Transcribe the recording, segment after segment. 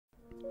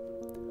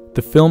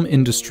The film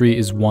industry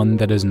is one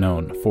that is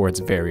known for its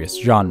various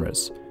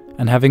genres,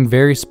 and having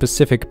very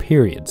specific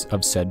periods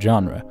of said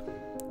genre.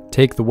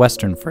 Take the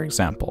Western, for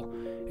example,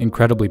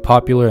 incredibly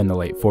popular in the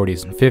late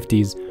 40s and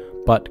 50s,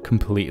 but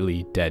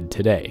completely dead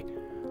today.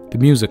 The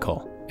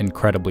musical,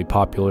 incredibly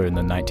popular in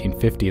the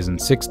 1950s and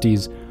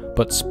 60s,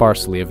 but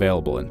sparsely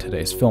available in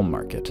today's film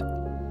market.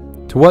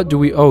 To what do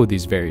we owe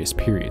these various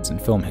periods in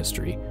film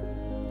history?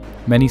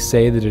 Many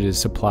say that it is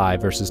supply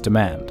versus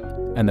demand,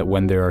 and that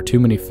when there are too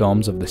many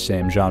films of the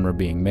same genre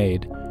being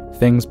made,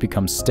 things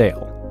become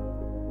stale.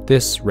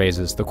 This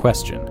raises the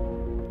question,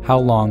 how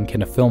long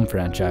can a film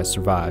franchise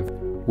survive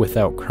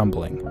without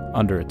crumbling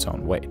under its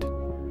own weight?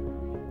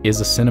 Is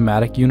a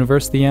cinematic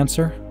universe the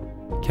answer?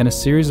 Can a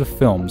series of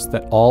films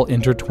that all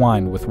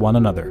intertwine with one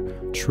another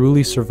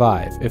truly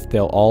survive if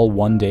they'll all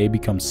one day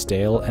become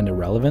stale and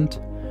irrelevant?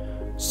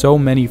 So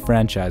many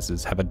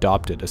franchises have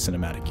adopted a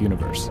cinematic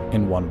universe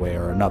in one way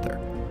or another.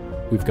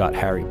 We've got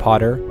Harry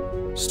Potter,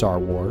 Star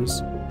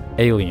Wars,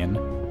 Alien,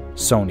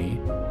 Sony,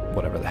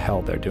 whatever the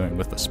hell they're doing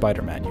with the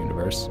Spider-Man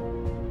universe,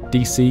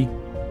 DC,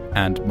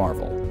 and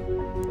Marvel.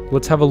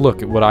 Let's have a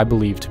look at what I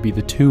believe to be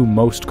the two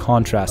most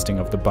contrasting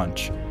of the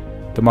bunch,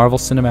 the Marvel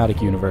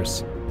Cinematic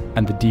Universe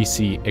and the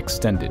DC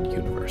Extended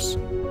Universe.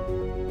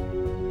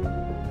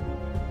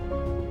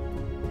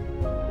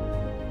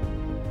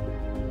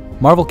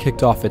 Marvel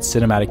kicked off its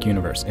cinematic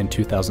universe in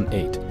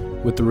 2008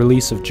 with the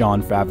release of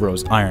Jon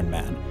Favreau's Iron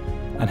Man,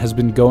 and has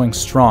been going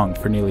strong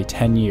for nearly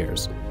 10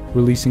 years,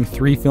 releasing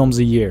 3 films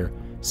a year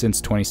since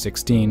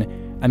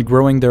 2016 and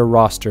growing their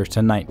roster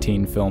to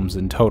 19 films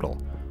in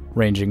total,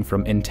 ranging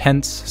from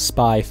intense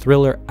spy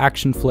thriller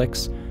action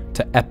flicks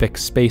to epic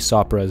space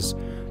operas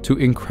to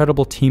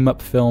incredible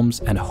team-up films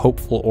and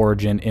hopeful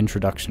origin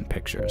introduction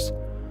pictures.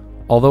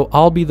 Although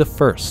I'll be the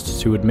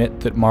first to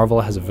admit that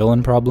Marvel has a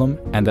villain problem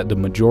and that the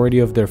majority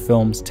of their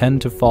films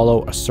tend to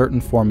follow a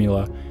certain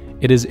formula,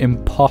 it is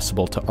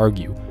impossible to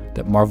argue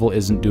that Marvel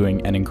isn't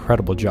doing an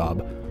incredible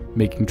job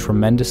making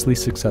tremendously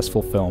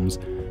successful films,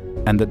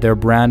 and that their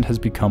brand has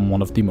become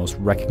one of the most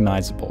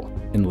recognizable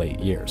in late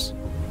years.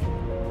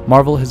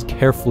 Marvel has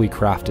carefully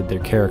crafted their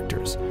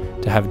characters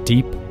to have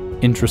deep,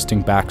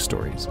 interesting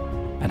backstories,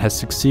 and has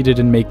succeeded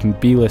in making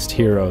B-list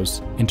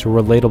heroes into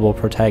relatable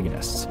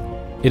protagonists.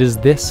 It is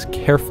this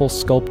careful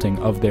sculpting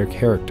of their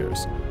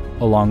characters,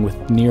 along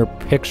with near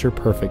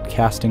picture-perfect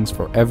castings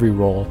for every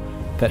role,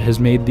 that has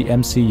made the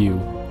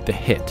MCU the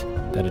hit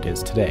that it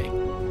is today.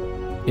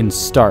 In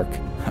stark,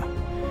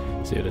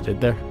 see what I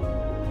did there?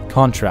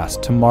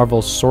 Contrast to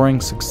Marvel's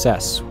soaring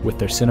success with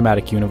their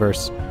cinematic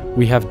universe,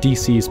 we have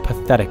DC's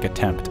pathetic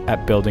attempt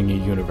at building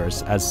a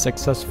universe as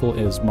successful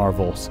as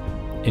Marvel's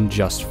in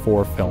just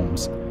 4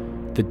 films,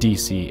 the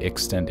DC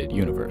Extended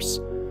Universe.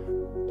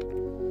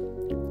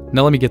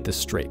 Now let me get this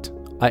straight.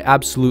 I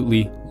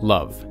absolutely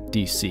love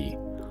DC.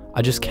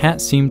 I just can't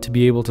seem to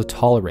be able to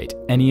tolerate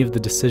any of the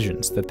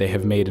decisions that they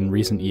have made in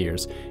recent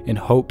years in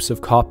hopes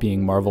of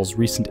copying Marvel's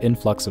recent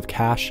influx of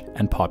cash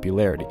and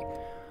popularity.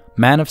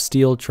 Man of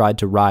Steel tried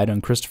to ride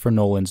on Christopher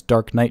Nolan's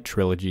Dark Knight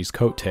trilogy's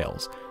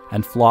coattails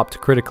and flopped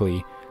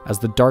critically as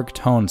the dark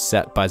tone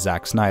set by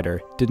Zack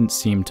Snyder didn't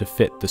seem to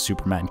fit the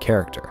Superman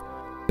character.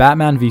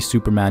 Batman v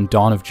Superman: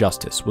 Dawn of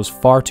Justice was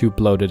far too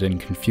bloated and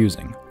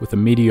confusing, with a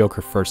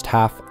mediocre first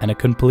half and a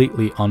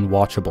completely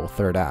unwatchable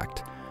third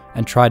act,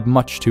 and tried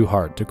much too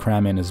hard to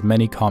cram in as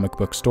many comic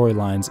book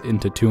storylines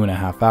into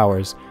 2.5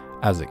 hours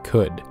as it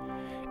could.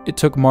 It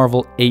took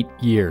Marvel 8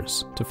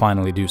 years to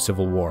finally do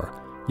Civil War,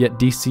 yet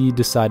DC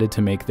decided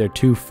to make their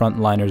 2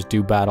 frontliners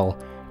do battle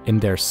in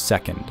their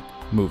second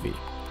movie.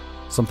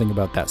 Something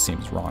about that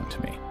seems wrong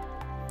to me.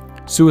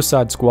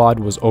 Suicide Squad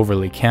was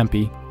overly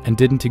campy and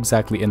didn't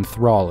exactly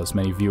enthrall as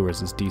many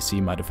viewers as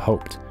DC might have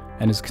hoped,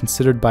 and is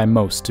considered by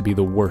most to be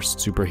the worst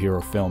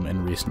superhero film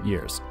in recent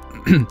years.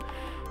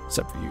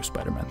 Except for you,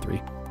 Spider-Man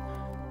 3.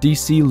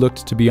 DC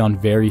looked to be on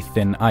very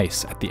thin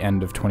ice at the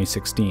end of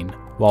 2016,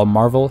 while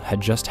Marvel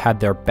had just had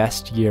their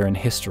best year in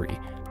history,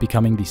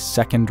 becoming the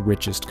 2nd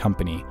richest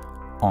company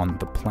on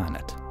the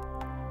planet.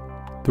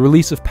 The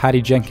release of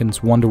Patty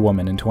Jenkins' Wonder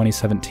Woman in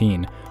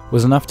 2017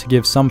 was enough to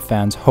give some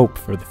fans hope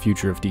for the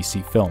future of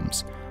DC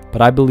films,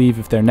 but I believe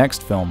if their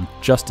next film,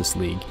 Justice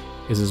League,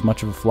 is as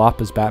much of a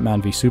flop as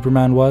Batman v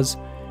Superman was,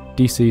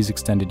 DC's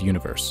Extended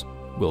Universe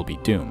will be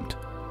doomed.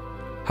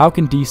 How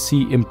can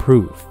DC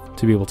improve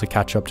to be able to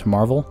catch up to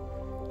Marvel?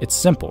 It's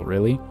simple,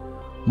 really.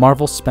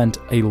 Marvel spent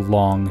a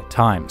long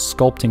time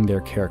sculpting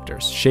their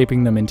characters,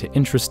 shaping them into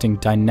interesting,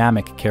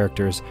 dynamic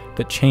characters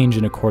that change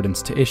in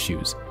accordance to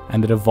issues,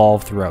 and that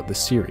evolve throughout the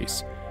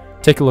series.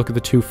 Take a look at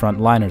the 2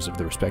 frontliners of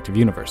the respective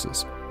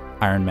universes,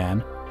 Iron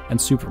Man and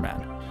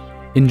Superman.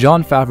 In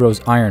Jon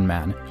Favreau's Iron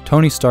Man,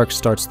 Tony Stark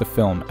starts the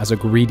film as a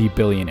greedy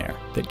billionaire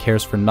that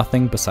cares for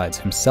nothing besides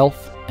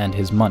himself and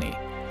his money.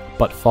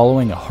 But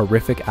following a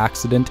horrific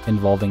accident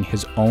involving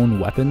his own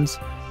weapons,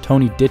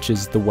 Tony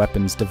ditches the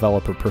weapons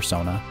developer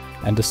persona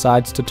and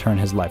decides to turn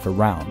his life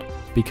around,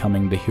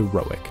 becoming the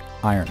heroic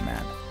Iron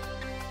Man.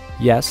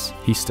 Yes,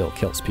 he still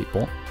kills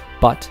people,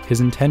 but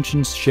his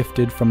intentions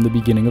shifted from the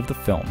beginning of the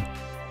film,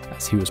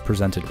 once he was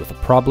presented with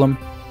a problem,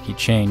 he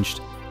changed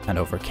and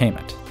overcame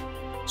it.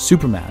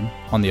 Superman,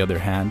 on the other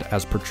hand,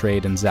 as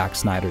portrayed in Zack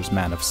Snyder's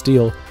Man of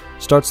Steel,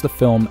 starts the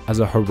film as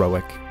a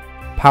heroic,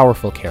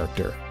 powerful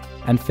character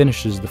and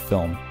finishes the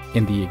film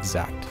in the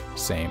exact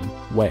same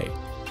way.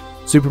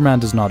 Superman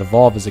does not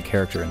evolve as a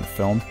character in the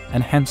film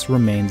and hence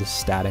remains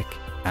static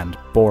and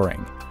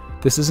boring.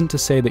 This isn't to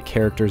say that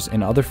characters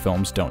in other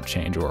films don't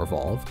change or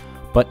evolve,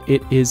 but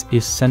it is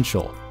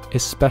essential,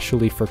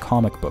 especially for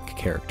comic book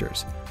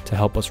characters, to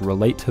help us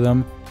relate to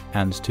them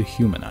and to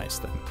humanize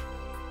them.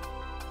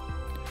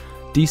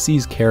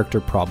 DC's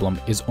character problem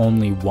is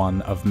only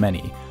one of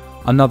many.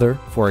 Another,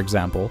 for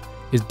example,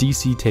 is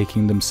DC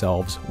taking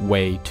themselves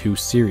way too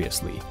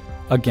seriously,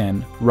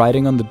 again,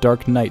 riding on the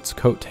Dark Knight's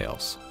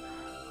coattails.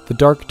 The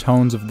dark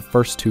tones of the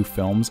first two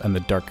films and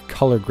the dark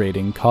color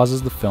grading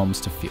causes the films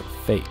to feel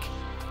fake.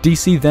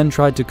 DC then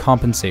tried to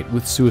compensate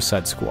with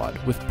Suicide Squad,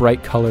 with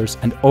bright colors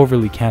and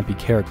overly campy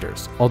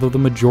characters, although the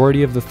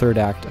majority of the third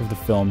act of the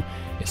film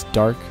is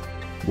dark,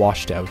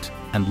 washed out,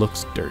 and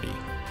looks dirty.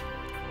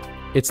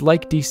 It's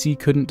like DC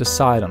couldn't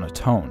decide on a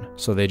tone,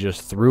 so they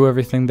just threw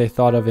everything they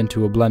thought of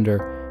into a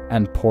blender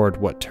and poured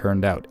what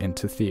turned out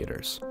into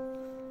theaters.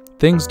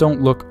 Things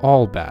don't look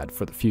all bad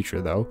for the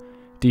future though.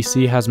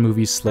 DC has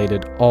movies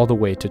slated all the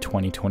way to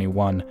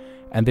 2021,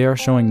 and they are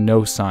showing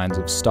no signs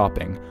of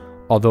stopping,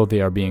 although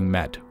they are being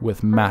met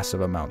with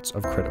massive amounts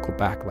of critical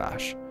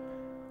backlash.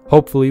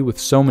 Hopefully, with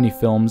so many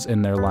films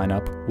in their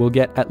lineup, we'll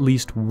get at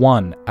least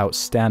one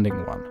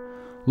outstanding one.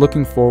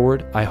 Looking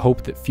forward, I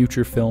hope that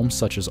future films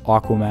such as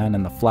Aquaman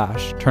and The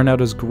Flash turn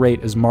out as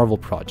great as Marvel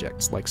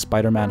projects like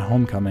Spider-Man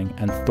Homecoming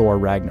and Thor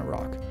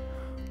Ragnarok.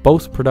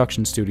 Both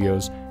production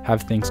studios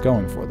have things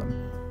going for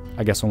them.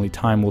 I guess only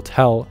time will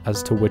tell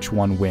as to which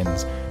one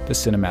wins the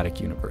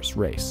cinematic universe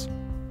race.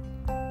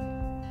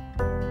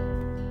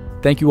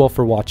 Thank you all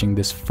for watching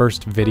this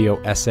first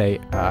video essay.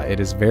 It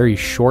is very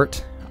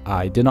short.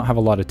 I did not have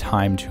a lot of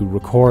time to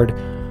record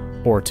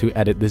or to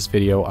edit this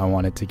video. I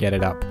wanted to get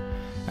it up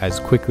as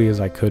quickly as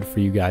I could for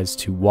you guys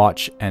to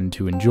watch and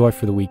to enjoy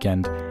for the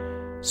weekend.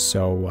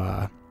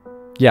 So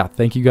yeah,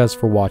 thank you guys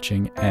for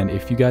watching, and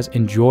if you guys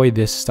enjoy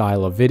this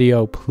style of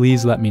video,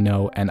 please let me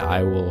know and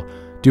I will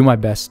do my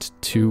best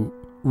to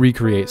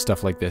recreate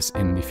stuff like this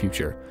in the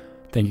future.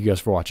 Thank you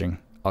guys for watching.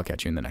 I'll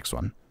catch you in the next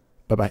one.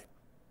 Bye-bye.